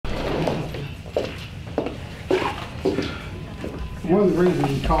one of the reasons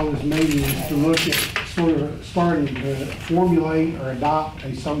we call this meeting is to look at sort of starting to formulate or adopt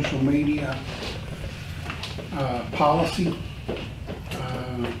a social media policy.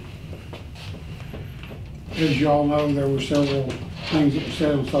 As you all know, there were several things that were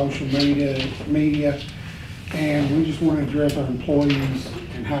said on social media, and we just want to address our employees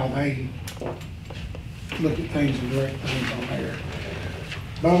and how they look at things and direct things on there.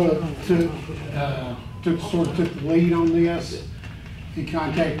 Bubba took the lead on this. He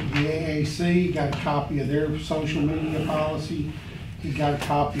contacted the AAC, got a copy of their social media policy. He got a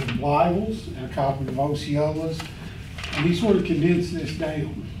copy of Blythel's and a copy of Osceola's, and he sort of condensed this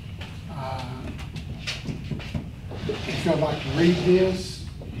down. If you'd like to read this,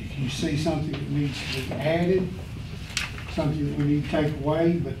 if you see something that needs to be added, something that we need to take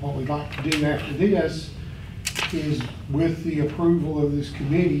away, but what we'd like to do after this is, with the approval of this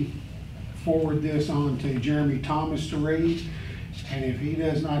committee, forward this on to Jeremy Thomas to read, and if he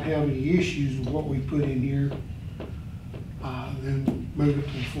does not have any issues with what we put in here, then move it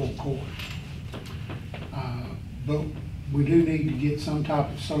to the full court. But we do need to get some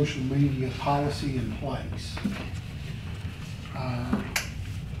type of social media policy in place.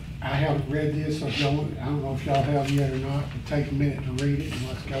 I haven't read this, so I don't know if y'all have yet or not, but take a minute to read it and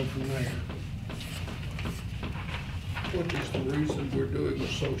let's go from there. What is the reason we're doing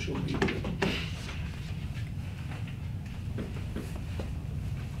with social media?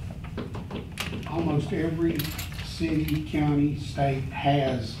 Almost every city, county, state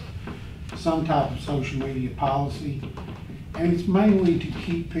has some type of social media policy, and it's mainly to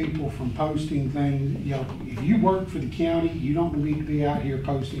keep people from posting things. You know, if you work for the county, you don't need to be out here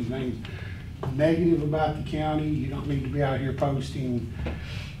posting things negative about the county. You don't need to be out here posting,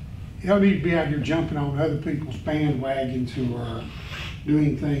 you don't need to be out here jumping on other people's bandwagons who are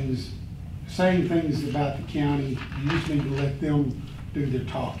doing things, saying things about the county. You just need to let them do their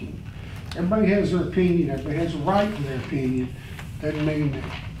talking. Everybody has their opinion, everybody has a right to their opinion. Doesn't mean that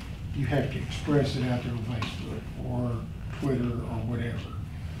you have to express it out there on Facebook or Twitter or whatever.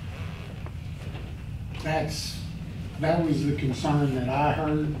 That was the concern that I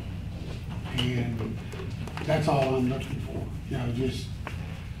heard, and that's all I'm looking for. You know, just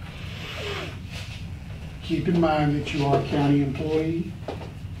keep in mind that you are a county employee.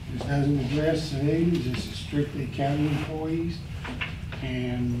 This doesn't address civilians, this is strictly county employees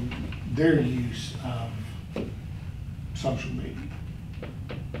and their use of social media.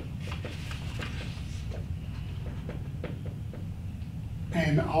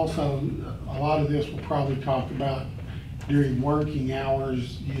 And also, a lot of this will probably talk about during working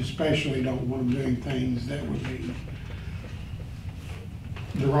hours. You especially don't want them doing things that would be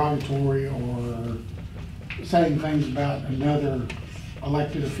derogatory or saying things about another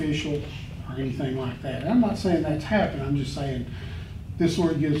elected official or anything like that. And I'm not saying that's happened, I'm just saying this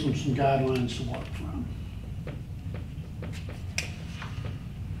sort of gives them some guidelines to work from.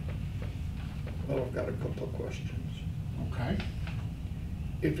 Well, I've got a couple of questions. Okay.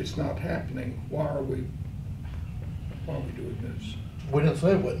 If it's not happening, why are we doing this? We didn't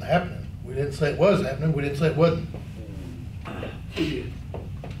say it wasn't happening. We didn't say it was happening. We didn't say it wasn't. We did.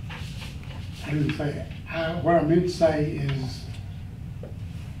 I didn't say that. What I meant to say is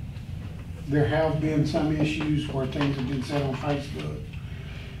there have been some issues where things have been said on Facebook.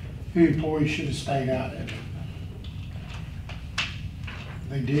 The employees should have stayed out of it.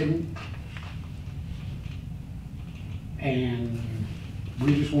 They didn't. And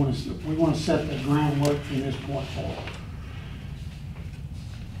we just want to set the groundwork from this point forward.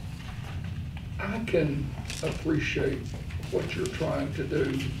 I can appreciate what you're trying to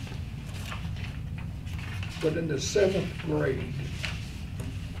do, but in the 7th grade,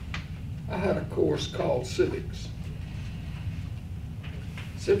 I had a course called Civics.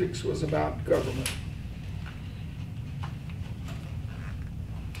 Civics was about government.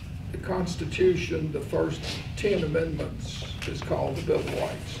 The Constitution, the first 10 amendments, is called the Bill of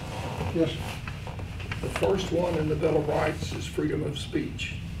Rights. Yes, sir. The first one in the Bill of Rights is freedom of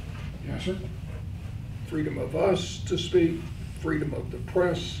speech. Yes, sir. Freedom of us to speak, freedom of the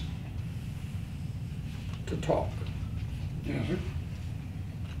press to talk. Yes, sir.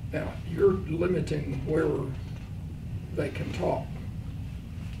 Now, you're limiting where they can talk,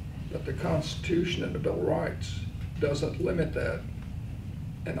 but the Constitution and the Bill of Rights doesn't limit that,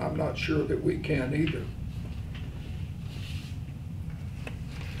 and I'm not sure that we can either.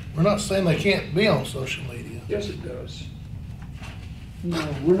 We're not saying they can't be on social media. Yes, it does. No,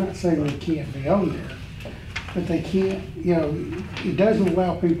 we're not saying they can't be on there, but they can't, you know, it doesn't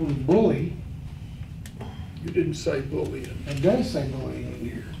allow people to bully. You didn't say bullying. It does say bullying in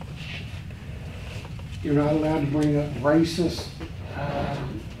here. You're not allowed to bring up racist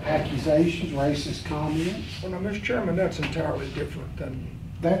accusations, racist comments. Well, now, Mr. Chairman, that's entirely different than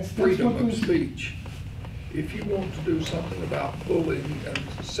That's freedom what of this, speech. If you want to do something about bullying and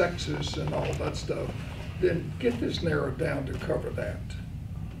sexist and all that stuff, then get this narrowed down to cover that.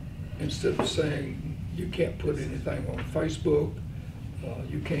 Instead of saying you can't put anything on Facebook,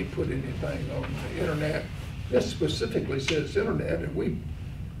 you can't put anything on the internet. This specifically says internet, and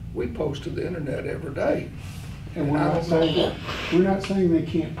we post to the internet every day. and we're not saying they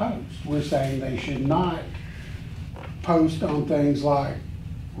can't post. We're saying they should not post on things like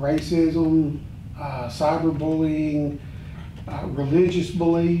racism, cyberbullying, religious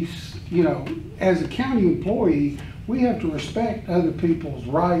beliefs. You know, as a county employee, we have to respect other people's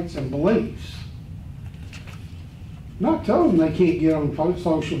rights and beliefs. Not tell them they can't get on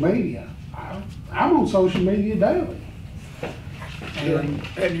social media. I'm on social media daily.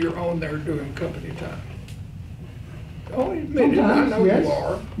 And you're on there doing company time. Oh, admit it, I Sometimes, know yes. you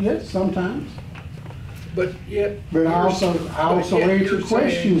are, Yes, sometimes. but yet. But I you're- also but yet answer you're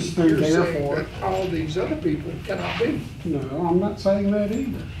questions saying- through you're there saying for that all these other people cannot be. No, I'm not saying that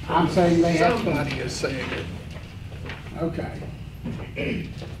either. I'm saying they have to. Somebody is saying it. Okay.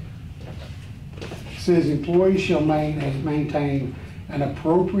 Says employees shall maintain an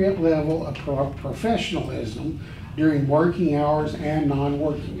appropriate level of professionalism during working hours and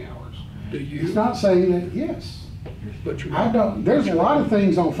non-working hours. Do It's you? not saying that, yes. But you. I don't, there's a lot of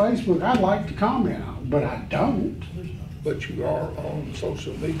things on Facebook I'd like to comment on, but I don't. But you are on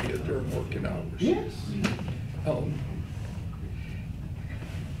social media during working hours. Yes.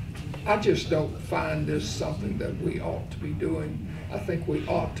 I just don't find this something that we ought to be doing. I think we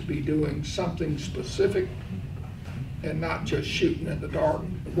ought to be doing something specific and not just shooting in the dark,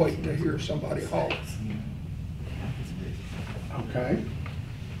 waiting to hear somebody holler. Okay.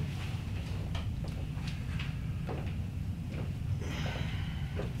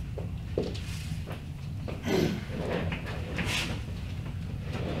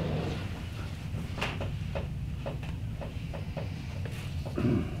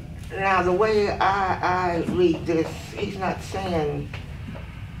 Now, the way I read this, he's not saying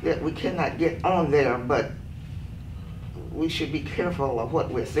that we cannot get on there, but we should be careful of what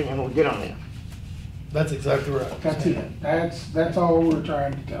we're saying when we get on there. That's exactly right. That's it. That's all we're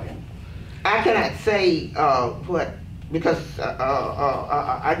trying to tell them. I cannot say what, because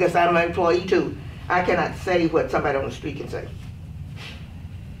I guess I'm an employee too. I cannot say what somebody on the street can say.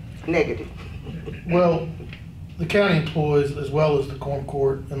 Negative. Well, the county employees, as well as the quorum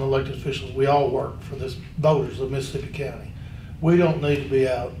court and the elected officials, we all work for the voters of Mississippi County. We don't need to be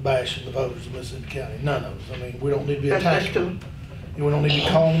out bashing the voters of Mississippi County, none of us. I mean, we don't need to be That's attacking true. them. And we don't need to be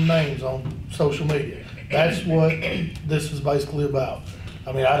calling them names on social media. That's what this is basically about.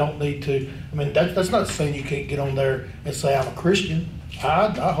 I mean, I don't need to, I mean, that's not saying you can't get on there and say I'm a Christian. I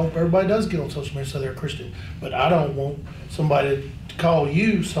hope everybody does get on social media and say they're a Christian, but I don't want somebody to call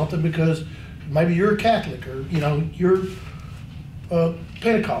you something because maybe you're a Catholic or, you know, you're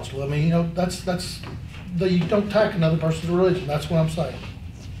Pentecostal. I mean, you know, you don't attack another person's religion. That's what I'm saying.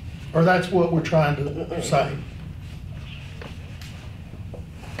 Or that's what we're trying to say.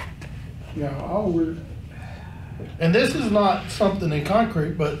 Yeah, all we're, And this is not something in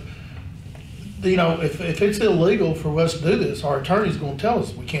concrete, but, you know, if it's illegal for us to do this, our attorney's gonna tell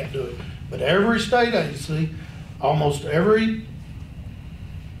us we can't do it. But every state agency, almost every,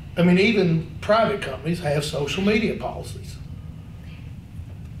 I mean, even private companies have social media policies.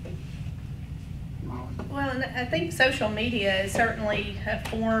 Well, and I think social media is certainly a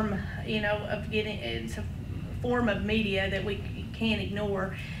form, you know, of getting, it's a form of media that we can't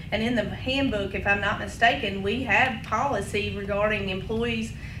ignore. And in the handbook, if I'm not mistaken, we have policy regarding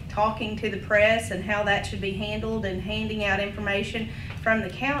employees talking to the press and how that should be handled and handing out information from the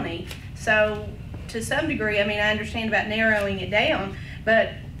county. So to some degree, I mean, I understand about narrowing it down, but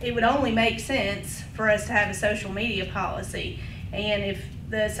it would only make sense for us to have a social media policy. And if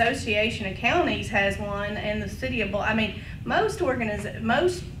the Association of Counties has one and the city of, I mean, most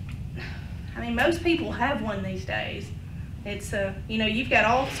people have one these days. It's you know, you've got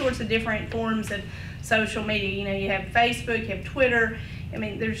all sorts of different forms of social media. You know, you have Facebook, you have Twitter. I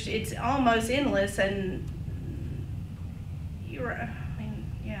mean, it's almost endless, and I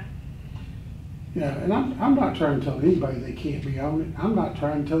mean, yeah. yeah, and I'm not trying to tell anybody they can't be on it. I'm not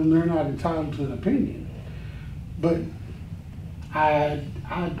trying to tell them they're not entitled to an opinion. But I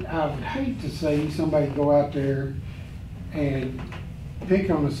would hate to see somebody go out there and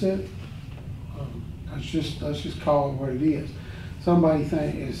pick on a set. Let's just call it what it is. Somebody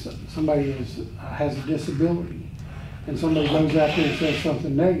has a disability, and somebody goes out there and says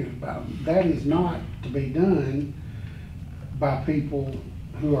something negative about them. That is not to be done by people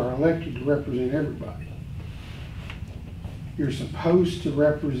who are elected to represent everybody. You're supposed to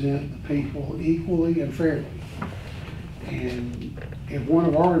represent the people equally and fairly. And if one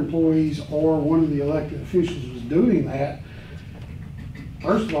of our employees or one of the elected officials was doing that,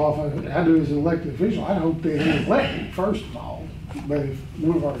 first of all, if I do as an elected official, I'd hope they'd be elected, first of all. But if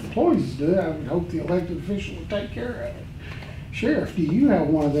one of our employees do it, I would hope the elected official would take care of it. Sheriff, do you have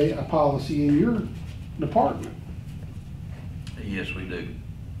a policy in your department? Yes, we do.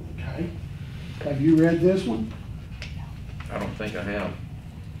 Okay. Have you read this one? I don't think I have.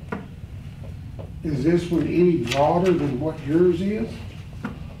 Is this one any broader than what yours is?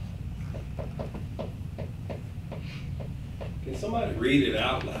 Can somebody read it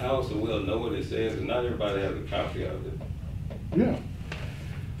out loud so we'll know what it says, and not everybody has a copy of it? Yeah.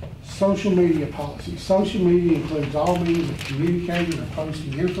 Social media policy. Social media includes all means of communicating or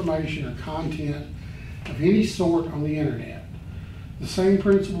posting information or content of any sort on the internet. The same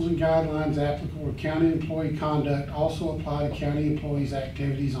principles and guidelines applicable to county employee conduct also apply to county employees'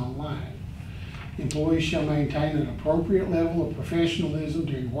 activities online. Employees shall maintain an appropriate level of professionalism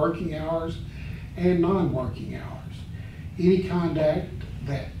during working hours and non-working hours. Any conduct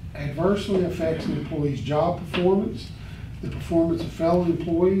that adversely affects an employee's job performance, the performance of fellow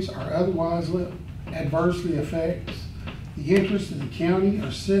employees, or otherwise adversely affects the interests of the county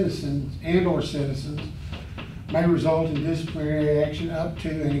or citizens may result in disciplinary action up to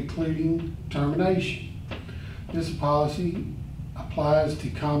and including termination. This policy applies to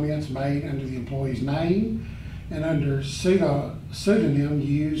comments made under the employee's name and under pseudonym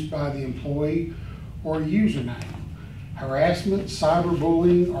used by the employee or username. Harassment,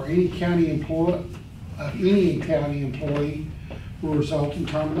 cyberbullying, or any county employee will result in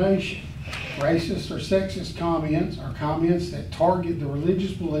termination. Racist or sexist comments or comments that target the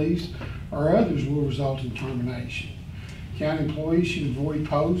religious beliefs or others will result in termination. County employees should avoid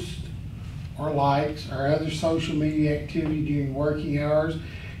posts or likes or other social media activity during working hours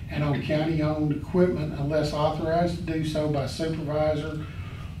and on county-owned equipment unless authorized to do so by supervisor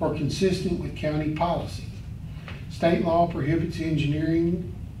or consistent with county policy. State law prohibits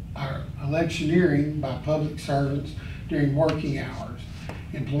electioneering by public servants during working hours.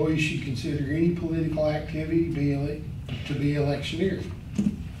 Employees should consider any political activity to be electioneering.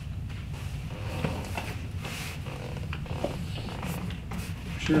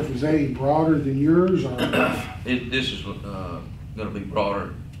 Sheriff, is that any broader than yours, or? This is gonna be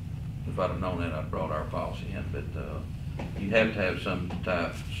broader. If I'd have known that, I'd brought our policy in, but you have to have some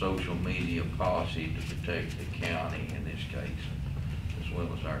type of social media policy to protect the county in this case, as well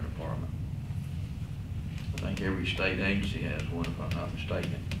as our department. I think every state agency has one, if I'm not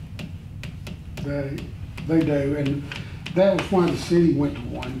mistaken. They do, and that was why the city went to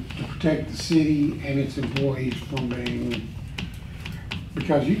one, to protect the city and its employees from being,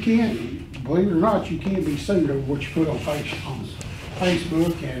 because you can't, believe it or not, you can't be sued over what you put on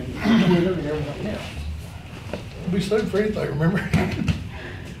Facebook and Twitter and everything else. Be sued for anything, remember?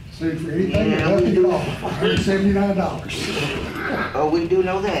 Sued for anything, nothing at all, $179. Oh, we do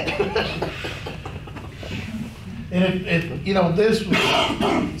know that. And if, this was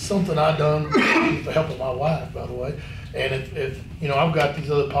something I done with the help of my wife, by the way, and if I've got these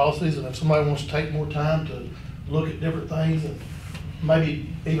other policies, and if somebody wants to take more time to look at different things and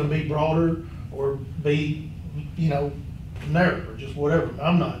maybe even be broader or be, narrower, or just whatever,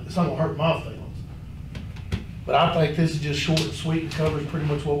 it's not gonna hurt my feelings. But I think this is just short and sweet and covers pretty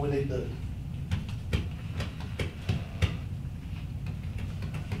much what we need to do.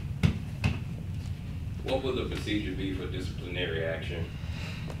 What would the procedure be for disciplinary action?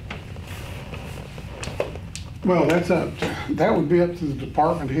 Well, that would be up to the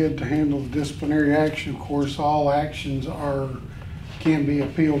department head to handle the disciplinary action. Of course, all actions can be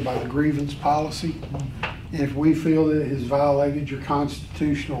appealed by the grievance policy. If we feel that it has violated your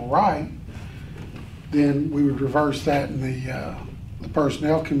constitutional right, then we would reverse that in the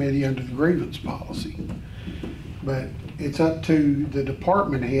personnel committee under the grievance policy. But it's up to the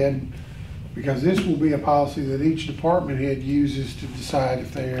department head, because this will be a policy that each department head uses to decide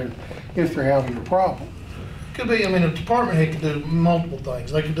if they're having a problem. Could be, a department head could do multiple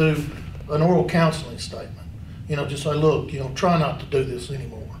things. They could do an oral counseling statement. Just say, look, try not to do this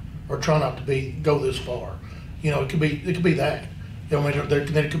anymore, or try not to go this far. It could be that. Then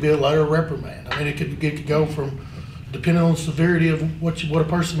it could be a letter of reprimand. It could go from, depending on the severity of what a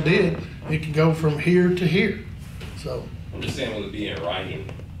person did, it could go from here to here. So I'm just saying, will it be in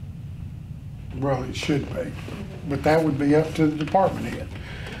writing? Well, it should be, but that would be up to the department head.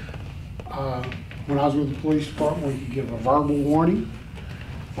 When I was with the police department, we could give a verbal warning.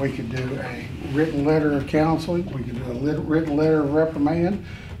 We could do a written letter of counseling, we could do a written letter of reprimand,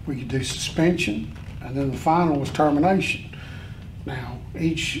 we could do suspension, and then the final was termination. Now,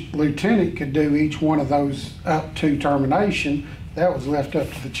 each lieutenant could do each one of those up to termination. That was left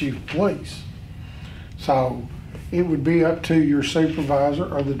up to the chief of police. So it would be up to your supervisor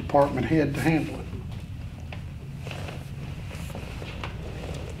or the department head to handle it.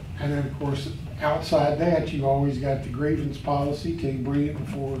 And then, of course, outside that, you've always got the grievance policy to bring it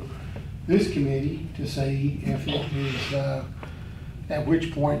before this committee to see if it is, at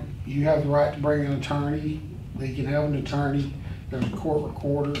which point you have the right to bring an attorney, they can have an attorney, there's a court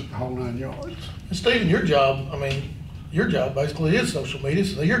recorder, the whole 9 yards. And Stephen, your job, I mean, your job basically is social media,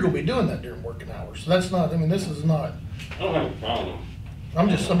 so you're gonna be doing that during working hours. So that's not, I mean, this is not, I don't have a problem. I'm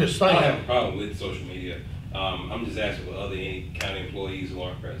just I don't have a saying. problem with social media. I'm just asking for other county employees who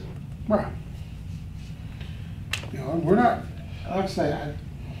aren't present. Right. You know, we're not, like I say,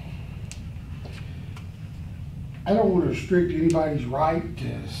 I don't want to restrict anybody's right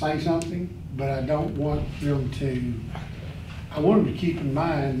to say something, but I don't want them to, I want them to keep in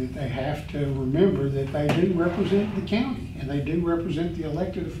mind that they have to remember that they do represent the county and they do represent the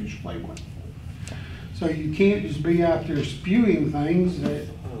elected official they want. So you can't just be out there spewing things that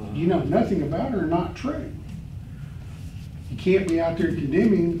you know nothing about or are not true. You can't be out there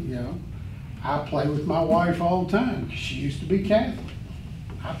condemning, you know, I play with my wife all the time because she used to be Catholic.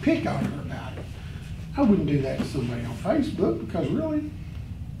 I pick on her about it. I wouldn't do that to somebody on Facebook because really,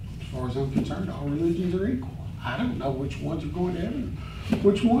 as far as I'm concerned, all religions are equal. I don't know which ones are going to heaven,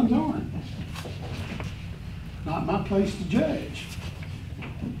 which ones aren't. Not my place to judge.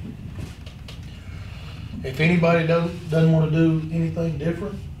 If anybody doesn't want to do anything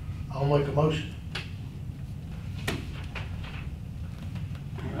different, I'll make a motion.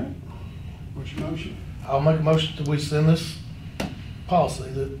 All right. What's your motion? I'll make a motion that we send this policy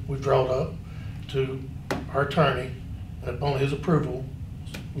that we've drawn up to our attorney, and upon his approval,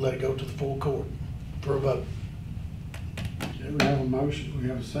 let it go to the full court for a vote. Okay, we have a motion. We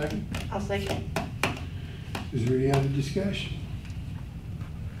have a second. I'll second. Is there any other discussion?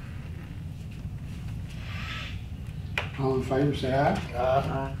 All in favor, say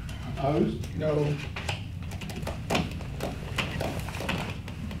aye. Opposed? No,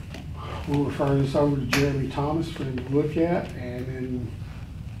 We'll refer this over to Jeremy Thomas for him to look at, and then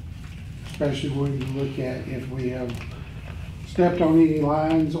especially when you look at if we have stepped on any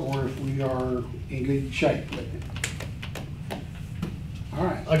lines or if we are in good shape with it. All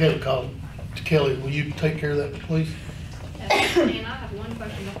right. I gave a call to Kelly. Will you take care of that, please? And I have one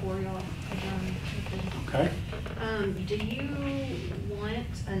question before y'all adjourn. Okay. Do you want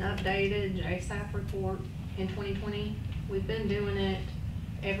an updated JSAP report in 2020? We've been doing it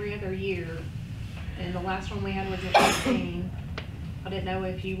every other year, and the last one we had was in 2015. I didn't know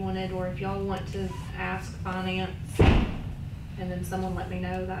if you wanted, or if y'all want to ask finance, and then someone let me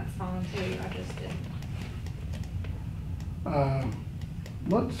know, that's fine too. I just didn't.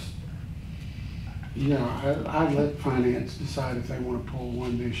 Let's, you know, I'd let finance decide if they want to pull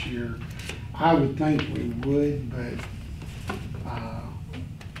one this year. I would think we would, but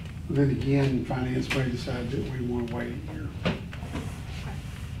then again, finance may decide that we want to wait a year.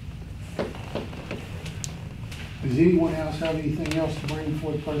 Does anyone else have anything else to bring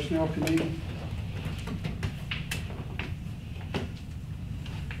before the personnel committee?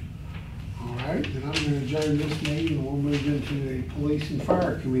 All right, then I'm going to adjourn this meeting and we'll move into the police and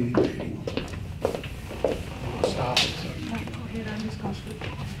fire committee meeting. I'll stop it so you can. Go ahead, I'm just gonna speak.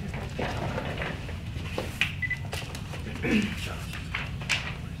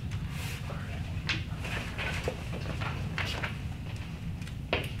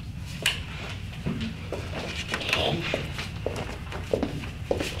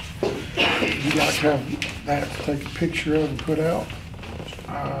 You guys have that to take a picture of and put out.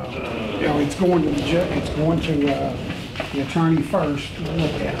 You know, it's going to the attorney first to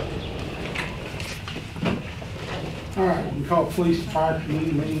look at. All right, we call police and fire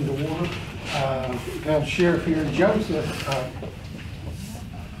committee meeting to order. We have Sheriff here, Joseph. Is that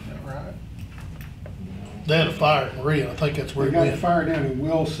right? They had a fire at Maria. I think that's where We it got a went. fire down in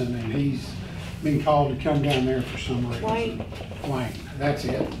Wilson, and he's been called to come down there for some reason. Wayne. Wayne, that's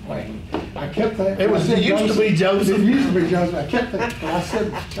it, Wayne. I kept that. It was- I said it used to be Joseph. It used to be Joseph. I kept that, I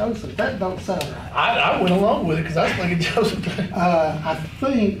said Joseph, that don't sound right. I went along with it because I was thinking Joseph. I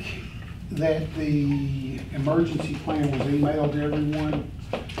think that the emergency plan was emailed to everyone.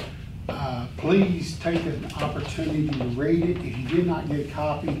 Please take an opportunity to read it. If you did not get a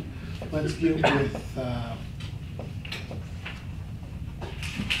copy, let's get with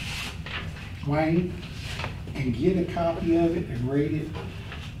Wayne and get a copy of it and read it.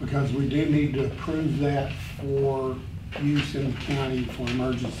 because we do need to approve that for use in the county for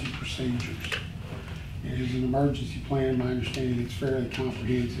emergency procedures. It is an emergency plan, my understanding, it's fairly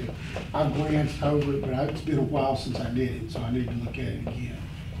comprehensive. I've glanced over it, but it's been a while since I did it, so I need to look at it again.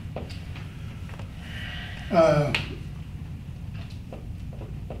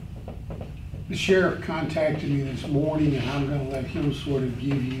 The sheriff contacted me this morning, and I'm gonna let him sort of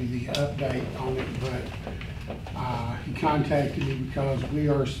give you the update on it, but he contacted me because we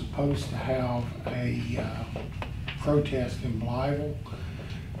are supposed to have a protest in Blytheville,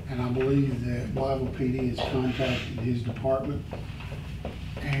 and I believe that Blytheville PD has contacted his department,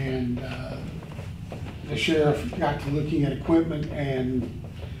 and the sheriff got to looking at equipment, and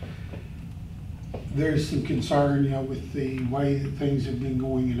there's some concern, with the way that things have been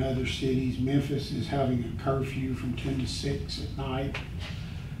going in other cities. Memphis is having a curfew from 10 to 6 at night.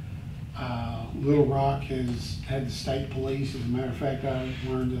 Little Rock has had the state police. As a matter of fact, I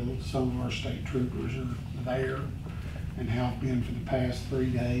learned that some of our state troopers are there and have been for the past 3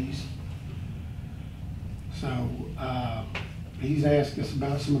 days. So he's asked us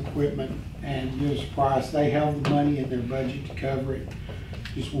about some equipment, and you're surprised they have the money in their budget to cover it.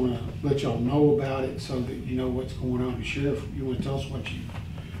 Just want to let y'all know about it so that you know what's going on. The sheriff, you want to tell us what you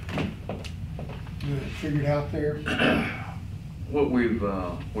figured out there? What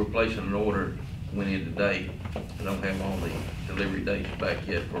we're placing an order, went in today. I don't have all the delivery dates back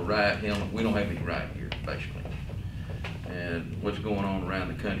yet for ride helmet. We don't have any right here, basically. And what's going on around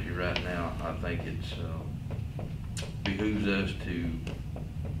the country right now, I think it's behooves us to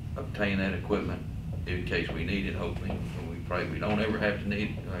obtain that equipment in case we need it, hopefully. And we pray we don't ever have to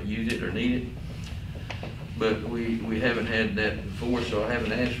use it or need it. But we haven't had that before, so I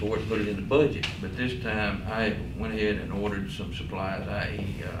haven't asked for it to put it in the budget. But this time I went ahead and ordered some supplies,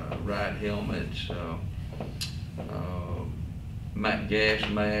 i.e. Ride helmets, gas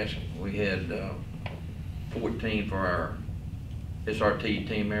mask. We had 14 for our SRT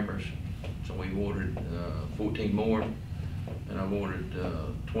team members, so we ordered 14 more, and I've ordered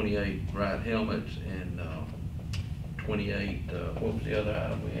 28 ride helmets and 28, what was the other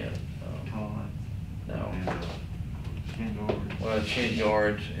item we had? No. Shin guards. Well, shin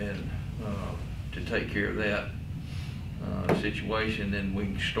guards, and to take care of that situation, then we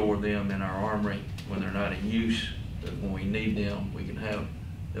can store them in our armory when they're not in use. But when we need them, we can have,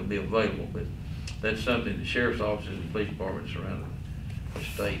 they'll be available. But that's something the sheriff's offices and police departments around the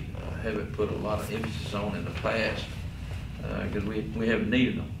state haven't put a lot of emphasis on in the past, because we haven't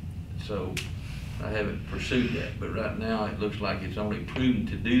needed them. So I haven't pursued that. But right now, it looks like it's only prudent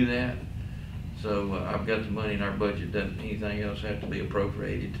to do that. So I've got the money in our budget. Doesn't anything else have to be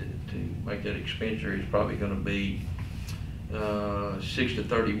appropriated to make that expenditure? It's probably going to be 6 to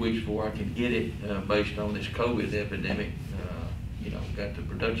 30 weeks before I can get it, based on this COVID epidemic. Got the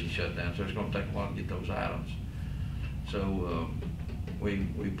production shut down, so it's going to take a while to get those items. So we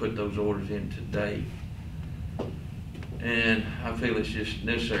put those orders in today, and I feel it's just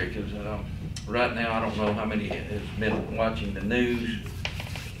necessary because right now I don't know how many has been watching the news.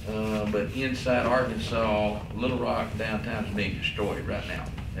 But inside Arkansas, Little Rock downtown is being destroyed right now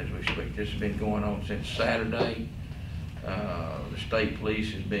as we speak. This has been going on since Saturday. The state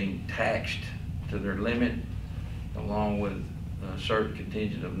police is being taxed to their limit, along with a certain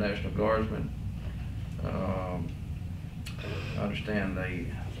contingent of National Guardsmen. I understand the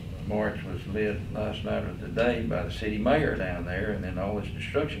march was led last night or today by the city mayor down there, and then all this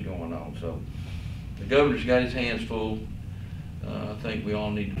destruction going on. So the governor's got his hands full. I think we all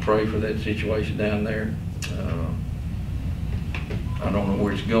need to pray for that situation down there. I don't know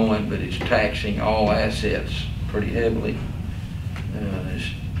where it's going, but it's taxing all assets pretty heavily.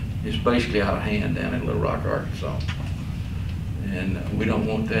 It's basically out of hand down in Little Rock, Arkansas. And we don't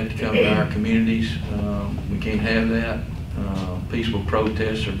want that to come to our communities. We can't have that. Peaceful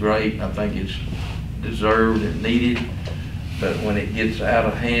protests are great. I think it's deserved and needed. But when it gets out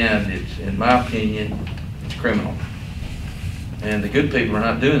of hand, it's, in my opinion, it's criminal. And the good people are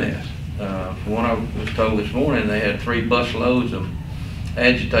not doing this. From what I was told this morning, they had 3 bus loads of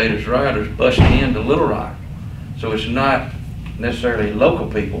agitators, rioters busting into Little Rock. So it's not necessarily local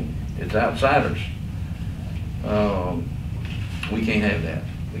people, it's outsiders. We can't have that.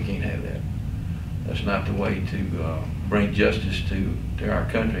 We can't have that. That's not the way to bring justice to our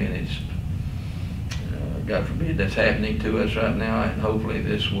country, and it's, God forbid, that's happening to us right now, and hopefully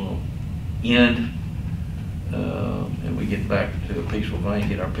this will end. And we get back to a peaceful vein,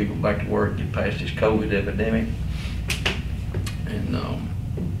 get our people back to work, get past this COVID epidemic. And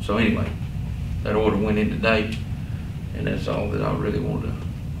so anyway, that order went in today, and that's all that I really wanted to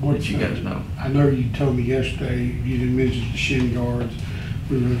let you guys know. I know you told me yesterday, you didn't mention the shin guards.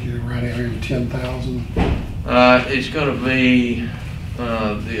 We're looking at right around 10,000. It's gonna be,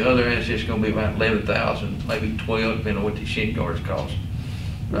 the other asset's gonna be about 11,000, maybe 12, depending on what these shin guards cost.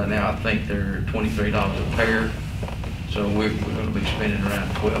 Right now, I think they're $23 a pair, so we're gonna be spending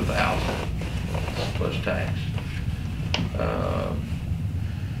around 12,000 plus tax.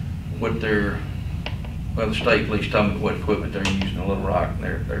 The state police told me what equipment they're using in Little Rock, and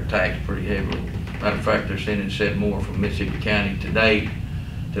they're taxed pretty heavily. Matter of fact, they're sending 7 more from Mississippi County today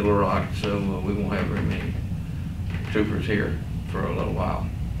to Little Rock, so we won't have very many troopers here for a little while.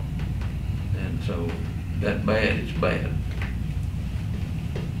 And so, that bad, it's bad.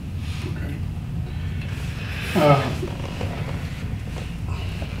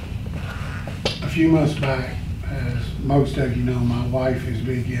 A few months back, as most of you know, my wife is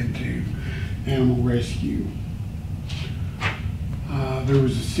big into animal rescue. There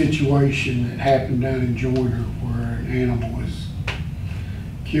was a situation that happened down in Joyner where an animal was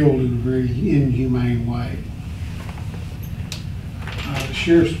killed in a very inhumane way. The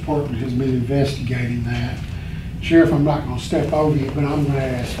Sheriff's Department has been investigating that. Sheriff, I'm not going to step over you, but I'm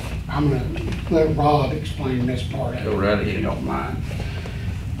going to let Rod explain this part of it. Go right ahead. If you don't mind.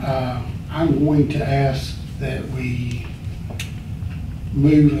 I'm going to ask that we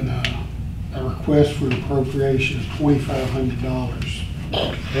move a request for an appropriation of $2,500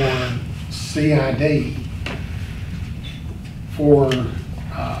 for CID for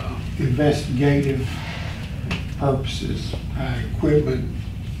investigative purposes, equipment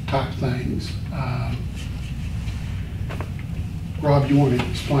type things. Rob, you want to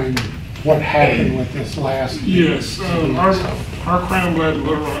explain what happened with this last? Yes, our crime lab in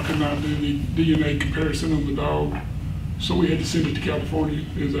Little Rock could not do the DNA comparison on the dog, so we had to send it to California.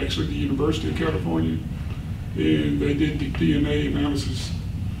 It was actually the University of California, and they did the DNA analysis,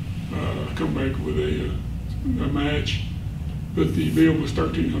 come back with a match, but the bill was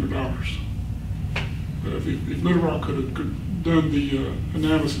 $1,300. If Little Rock could have done the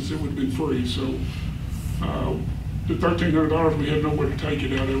analysis, it would have been free. So the $1,300, we had nowhere to take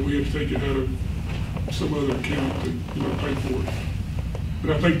it out of. We had to take it out of some other account to pay for it.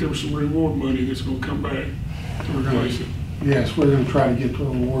 But I think there was some reward money that's going to come back to replace it. Yes, we're going to try to get the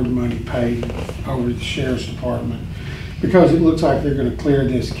reward money paid over to the Sheriff's Department because it looks like they're going to clear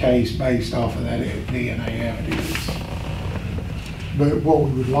this case based off of that DNA evidence. But what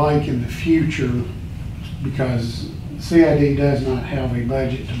we would like in the future, because CID does not have a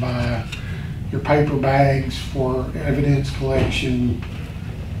budget to buy your paper bags for evidence collection,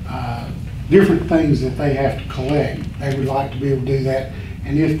 different things that they have to collect. They would like to be able to do that.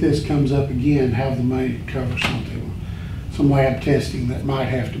 And if this comes up again, have the money to cover something, some lab testing that might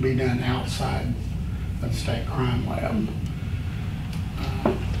have to be done outside of the state crime lab.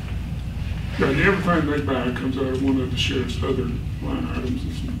 Everything they buy comes out of one of the sheriff's other line items.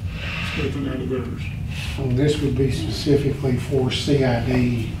 It's nothing out of theirs. And this would be specifically for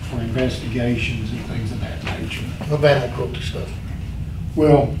CID, for investigations and things of that nature. Of animal cruelty stuff.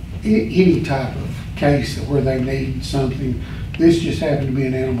 Well, any type of case where they need something. This just happened to be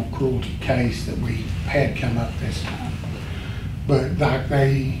an animal cruelty case that we had come up this time. But like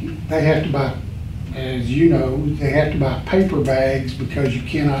they have to buy, as you know, they have to buy paper bags because you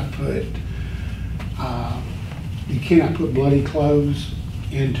cannot put bloody clothes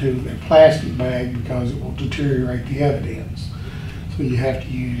into a plastic bag because it will deteriorate the evidence. So you have to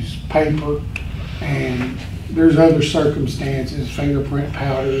use paper, and there's other circumstances, fingerprint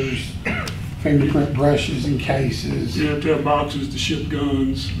powders, fingerprint brushes in cases. You have to have boxes to ship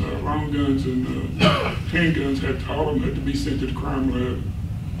guns, long guns and handguns. All of them had to be sent to the crime lab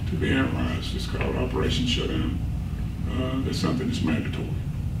to be analyzed. It's called Operation Shutdown. That's something that's mandatory.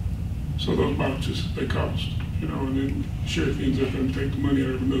 So those boxes, they cost, and then the sheriff ends up having to take the money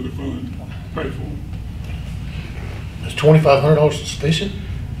out of another fund, pay for them. Is $2,500 sufficient?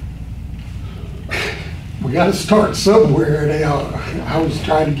 We got to start somewhere. I was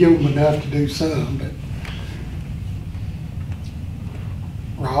trying to give them enough to do some, but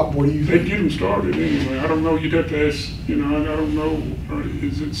Rob, what do you They think? get them started anyway. I don't know. You'd have to ask. I don't know.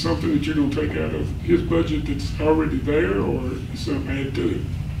 Is it something that you're going to take out of his budget that's already there, or is something add to it?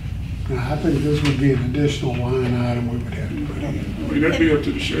 I think this would be an additional line item we would have to put in. I mean, that'd be up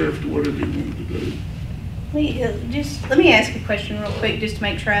to the sheriff to whatever he wanted to do. Let me ask a question real quick, just to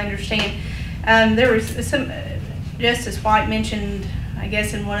make sure I understand. There was some, Justice White mentioned, I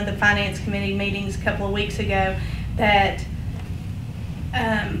guess in one of the Finance Committee meetings a couple of weeks ago, that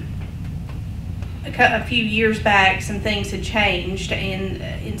a few years back, some things had changed, and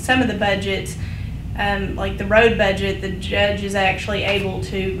in some of the budgets, like the road budget, the judge is actually able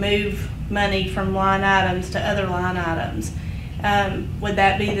to move money from line items to other line items. Would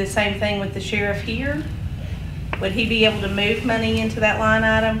that be the same thing with the sheriff here? Would he be able to move money into that line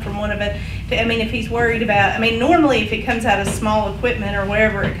item from one of it? I mean, if he's worried about, I mean, normally if it comes out of small equipment or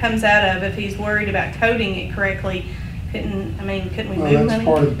wherever it comes out of, if he's worried about coding it correctly, couldn't we Well, move that's money?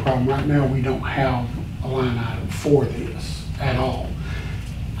 part of the problem. Right now, we don't have a line item for this at all.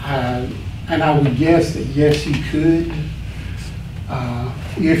 And I would guess that yes, he could,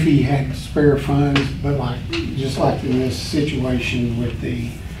 if he had spare funds, but just like in this situation with the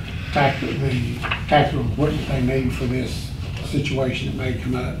tactical equipment they need for this situation that may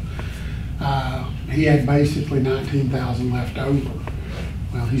come up, he had basically 19,000 left over.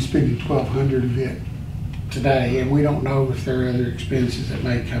 Well, he's spending 1,200 of it today, and we don't know if there are other expenses that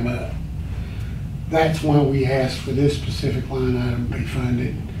may come up. That's why we asked for this specific line item to be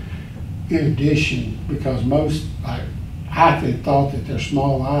funded. In addition, because most, I had thought that their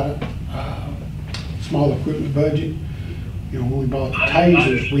small equipment budget, you know, when we bought the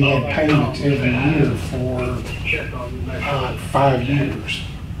tasers, we had payments every year for 5 years.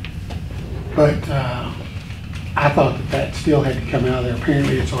 But I thought that still had to come out of there.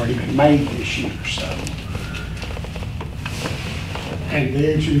 Apparently, it's already been made this year, so. And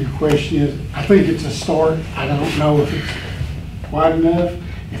the answer to your question is, I think it's a start. I don't know if it's quite enough.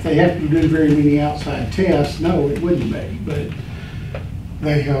 If they have to do very many outside tests, no, it wouldn't be. But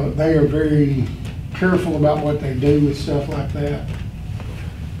they are very careful about what they do with stuff like that.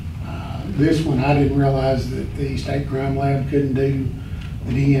 This one, I didn't realize that the state crime lab couldn't do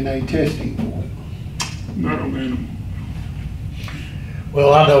the DNA testing for it. Not on animal.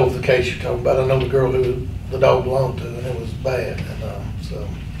 Well, I know the case you're talking about. I know the girl who the dog belonged to, and it was bad, and so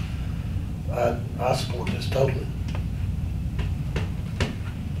I support this totally.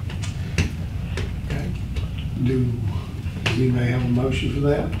 Okay. Does anybody have a motion for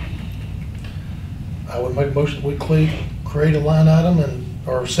that? I would make a motion that we create a line item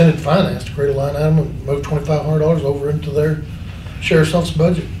or send it to finance to create a line item and move $2,500 over into their sheriff's office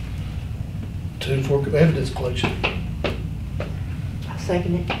budget for evidence collection. I'll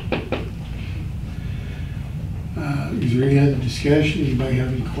second it. Is there any other discussion? Anybody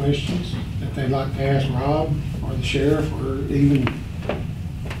have any questions that they'd like to ask Rob or the sheriff or even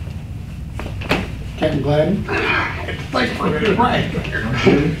Captain Gladden? Thanks for being right.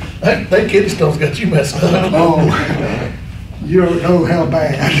 That kidney stone's got you messed up. Oh, you don't know how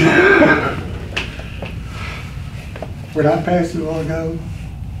bad. When I passed it a while ago,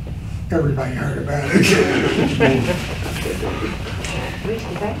 everybody heard about it.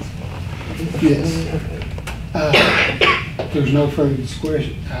 Yes. If there's no further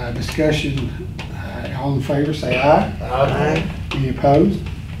discussion, all in favor say aye. Aye. Any opposed?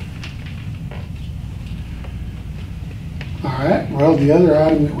 All right, well, the other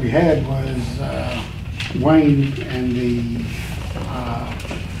item that we had was Wayne and the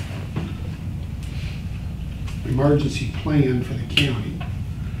emergency plan for the county.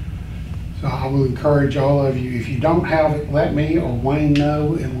 So I will encourage all of you, if you don't have it, let me or Wayne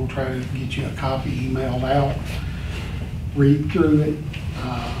know, and we'll try to get you a copy emailed out. Read through it,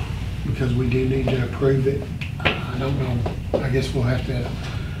 because we do need to approve it. I don't know, I guess we'll have to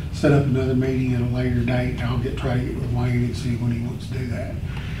set up another meeting at a later date. I'll try to get with Wayne and see when he wants to do that.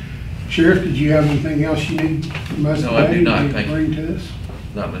 Sheriff, did you have anything else you need from us today? No, I do not, to thank you. bring to us?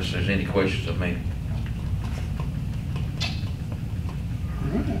 Not unless there's any questions of me.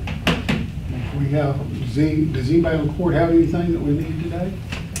 All right. We have, does anybody on court have anything that we need today?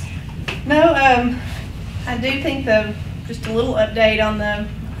 No, I do think just a little update on the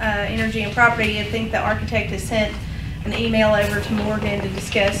energy and property. I think the architect has sent an email over to Morgan to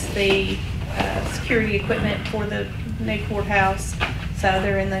discuss the security equipment for the new courthouse. So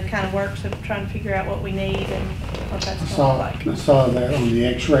they're in the kind of works of trying to figure out what we need and what that's going to look like. I saw that on the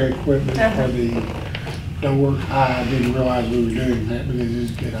x-ray equipment for the door. I didn't realize we were doing that, but it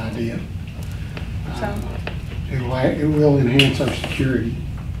is a good idea. It will enhance our security.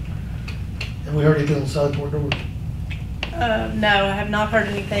 And we already doing the side door doors. No, I have not heard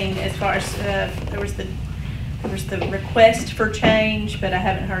anything as far as there was the request for change, but I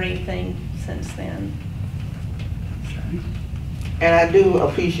haven't heard anything since then. And I do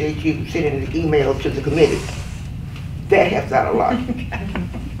appreciate you sending the emails to the committee. That helps out a lot.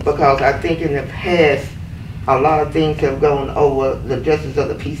 Because I think in the past, a lot of things have gone over the justice of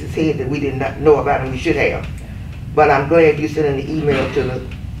the peace's head that we did not know about and we should have. But I'm glad you sending the email to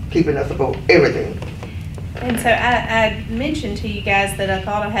keeping us about everything. And so I mentioned to you guys that I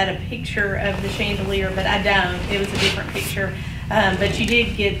thought I had a picture of the chandelier, but I don't. It was a different picture. But you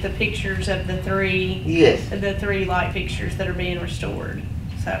did get the pictures of the three. Yes. The three light fixtures that are being restored.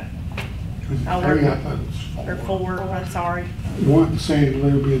 So I'll work. or four. I'm sorry. want the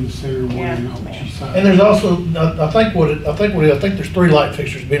chandelier be in the center, one Yeah. on each side. And there's also, I think there's 3 light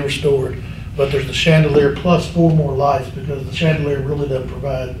fixtures being restored, but there's the chandelier plus 4 more lights because the chandelier really doesn't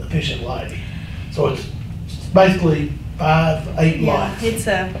provide efficient lighting. So it's basically 5, 8 Yeah, lights. it's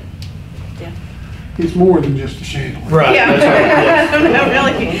It's more than just a chandelier. Right. that's right, yeah. I don't know,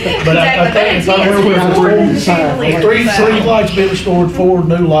 really. But I think if I remember It's more than the chandelier, Three so- lights being restored, 4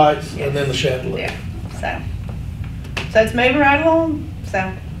 new lights, and then the chandelier. Yeah, so it's moving right along,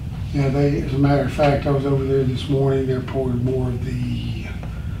 so, Yeah, as a matter of fact, I was over there this morning, they're pouring more of the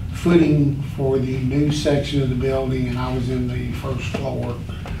footing for the new section of the building, and I was in the first floor.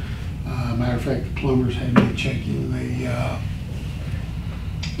 Matter of fact, the plumbers had me checking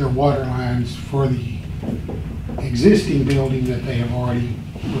their water lines for the existing building that they have already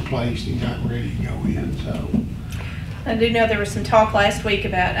replaced and got ready to go in, so. I do know there was some talk last week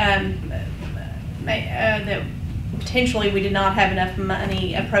about, that potentially we did not have enough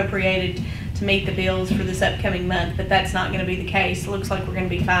money appropriated to meet the bills for this upcoming month, but that's not gonna be the case. It looks like we're gonna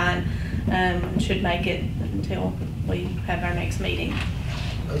be fine, should make it until we have our next meeting.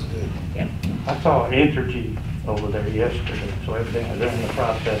 That's good. Yep. I saw Entergy over there yesterday, so evidently they're in the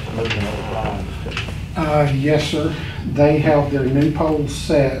process of moving those lines to. Yes, sir. They have their new poles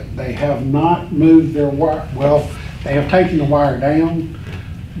set. They have not moved their wire, well, they have taken the wire down,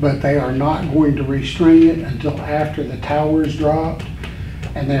 but they are not going to restring it until after the tower's dropped.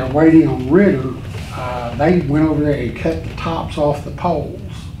 And they're waiting on Ritter. They went over there and cut the tops off the poles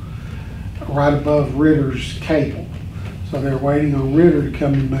right above Ritter's cable. So they're waiting on Ritter to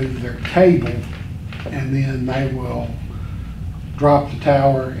come and move their cable, and then they will drop the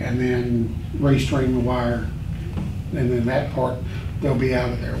tower and then restring the wire. And then that part, they'll be out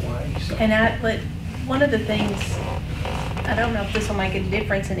of their way, so. And one of the things, I don't know if this will make a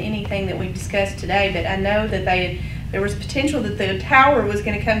difference in anything that we've discussed today, but I know that there was potential that the tower was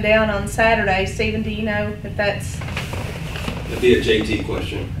gonna come down on Saturday. Stephen, do you know if that's, That'd be a JT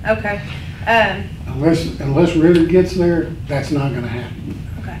question. okay? Unless Ritter gets there, that's not gonna happen.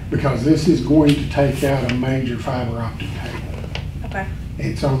 Okay, Because this is going to take out a major fiber optic cable. okay.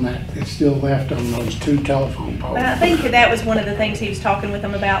 It's on that, it's still left on those 2 telephone poles. But I think that was one of the things he was talking with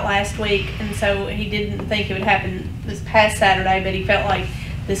them about last week, and so he didn't think it would happen this past Saturday, but he felt like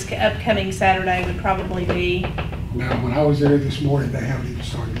this upcoming Saturday would probably be. Now, when I was there this morning, they haven't even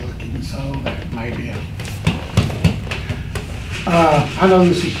started looking, so that may be it. I know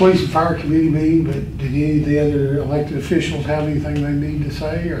this is police and fire committee meeting, but did any of the other elected officials have anything they need to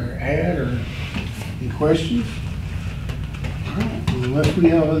say or add, or any questions? All right, well, unless we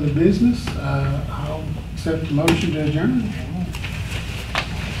have other business, I'll accept the motion to adjourn.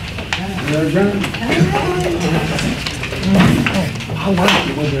 We're adjourned. I like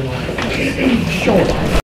it when they're like short.